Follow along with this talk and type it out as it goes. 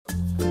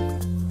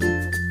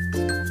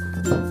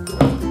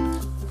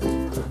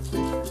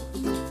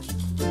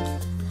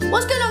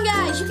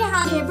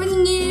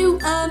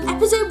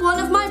one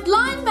of my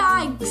blind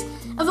bags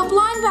of a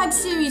blind bag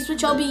series,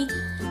 which I'll be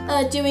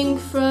doing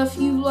for a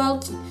few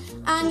while.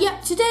 And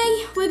yep,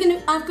 today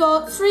I've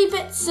got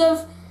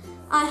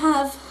I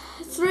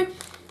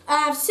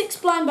have 6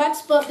 blind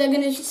bags, but they're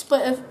gonna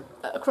split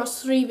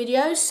across 3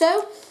 videos.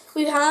 So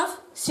we have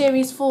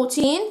series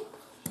 14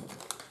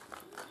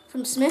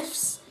 from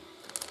Smith's,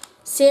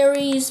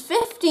 series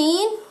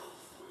 15,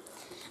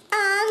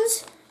 and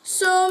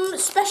some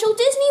special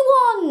Disney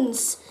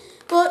ones.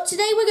 But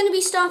today we're going to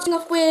be starting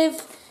off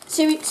with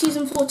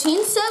season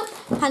 14. So,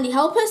 handy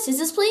helper,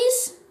 scissors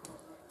please.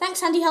 Thanks,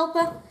 handy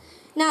helper.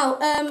 Now,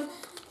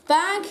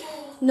 bag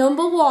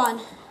number 1.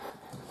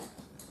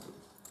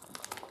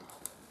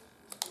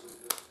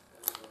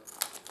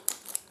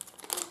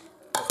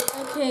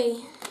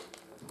 Okay.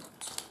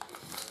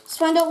 Let's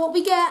find out what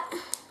we get.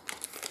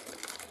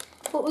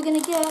 What we're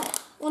gonna get.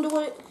 Wonder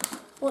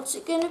what's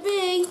it gonna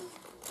be.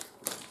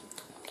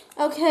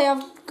 Okay,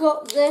 I've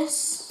got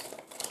this.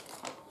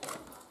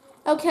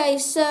 Okay,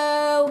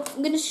 so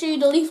I'm going to show you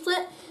the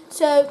leaflet.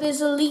 So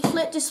there's a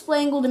leaflet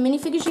displaying all the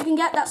minifigures you can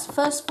get. That's the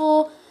first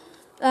 4.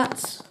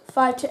 That's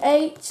 5 to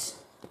 8,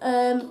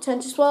 10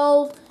 to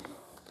 12,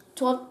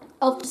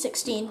 12 to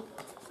 16.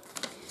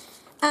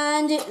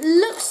 And it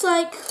looks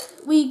like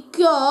we've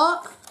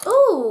got,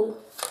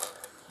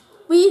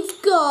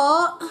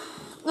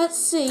 let's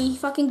see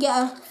if I can get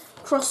a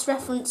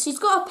cross-reference. He's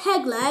got a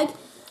peg leg.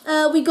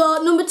 We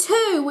got number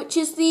 2, which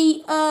is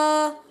the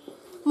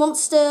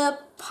monster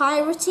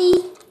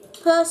piratey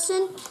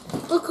person.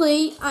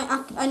 Luckily,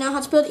 I know how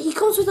to build it. He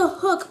comes with a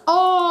hook.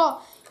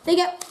 Oh, they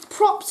get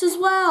props as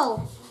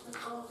well.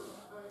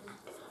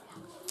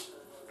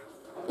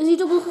 Is he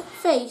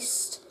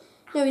double-faced?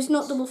 No, he's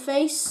not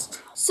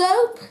double-faced.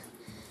 So,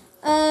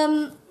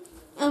 I'm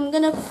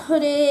gonna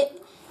put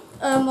it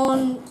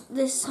on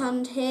this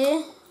hand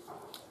here.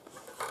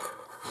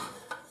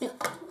 Keep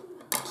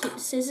the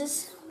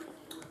scissors.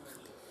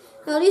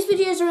 Now these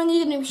videos are only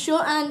going to be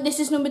short, and this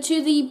is number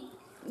 2, the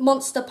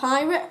monster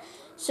pirate.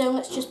 So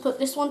let's just put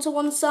this one to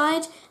one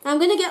side. And I'm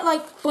going to get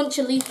like a bunch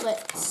of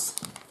leaflets.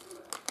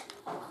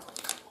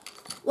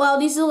 Wow,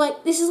 this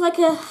is like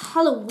a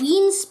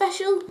Halloween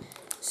special.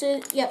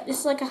 So yeah, this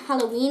is like a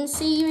Halloween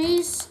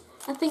series.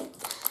 I think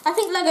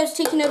Lego's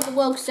taking over the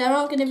world because there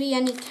aren't going to be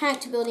any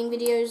character building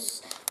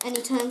videos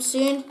anytime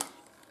soon.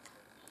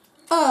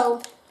 Oh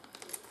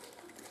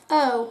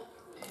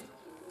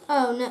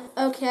no,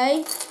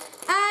 okay.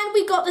 And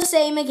we got the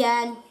same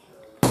again.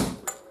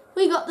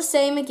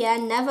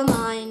 Never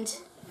mind.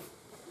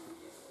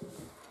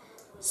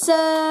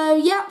 So,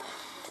 yep.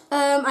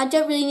 I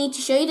don't really need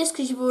to show you this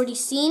because you've already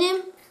seen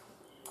him.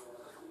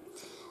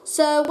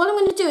 So, what I'm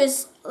going to do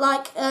is,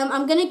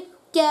 I'm going to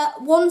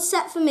get one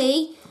set for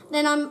me.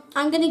 Then I'm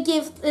going to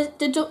give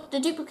the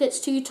duplicates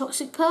to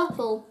Toxic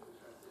Purple.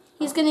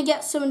 He's going to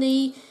get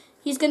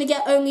he's going to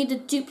get only the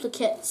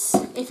duplicates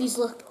if he's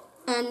lucky.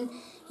 And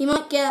he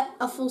might get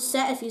a full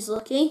set if he's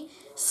lucky.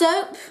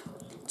 So,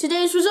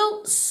 today's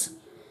results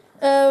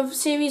of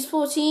Series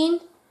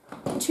 14,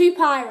 2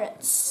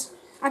 pirates.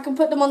 I can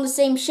put them on the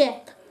same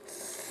ship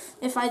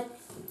if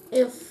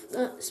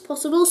that's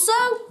possible. So,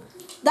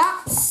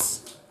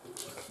 that's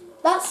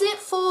it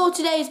for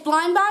today's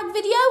blind bag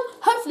video.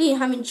 Hopefully you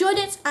have enjoyed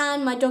it,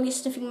 and my dog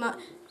is sniffing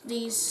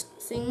these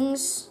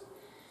things.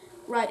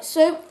 Right,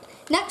 so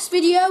next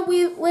video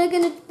we're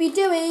going to be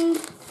doing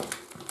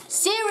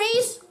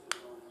Series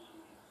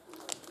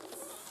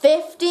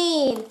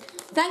 15.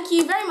 Thank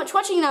you very much for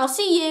watching, and I'll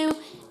see you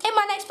in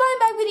my next blind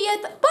bag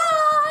video.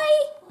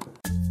 Bye!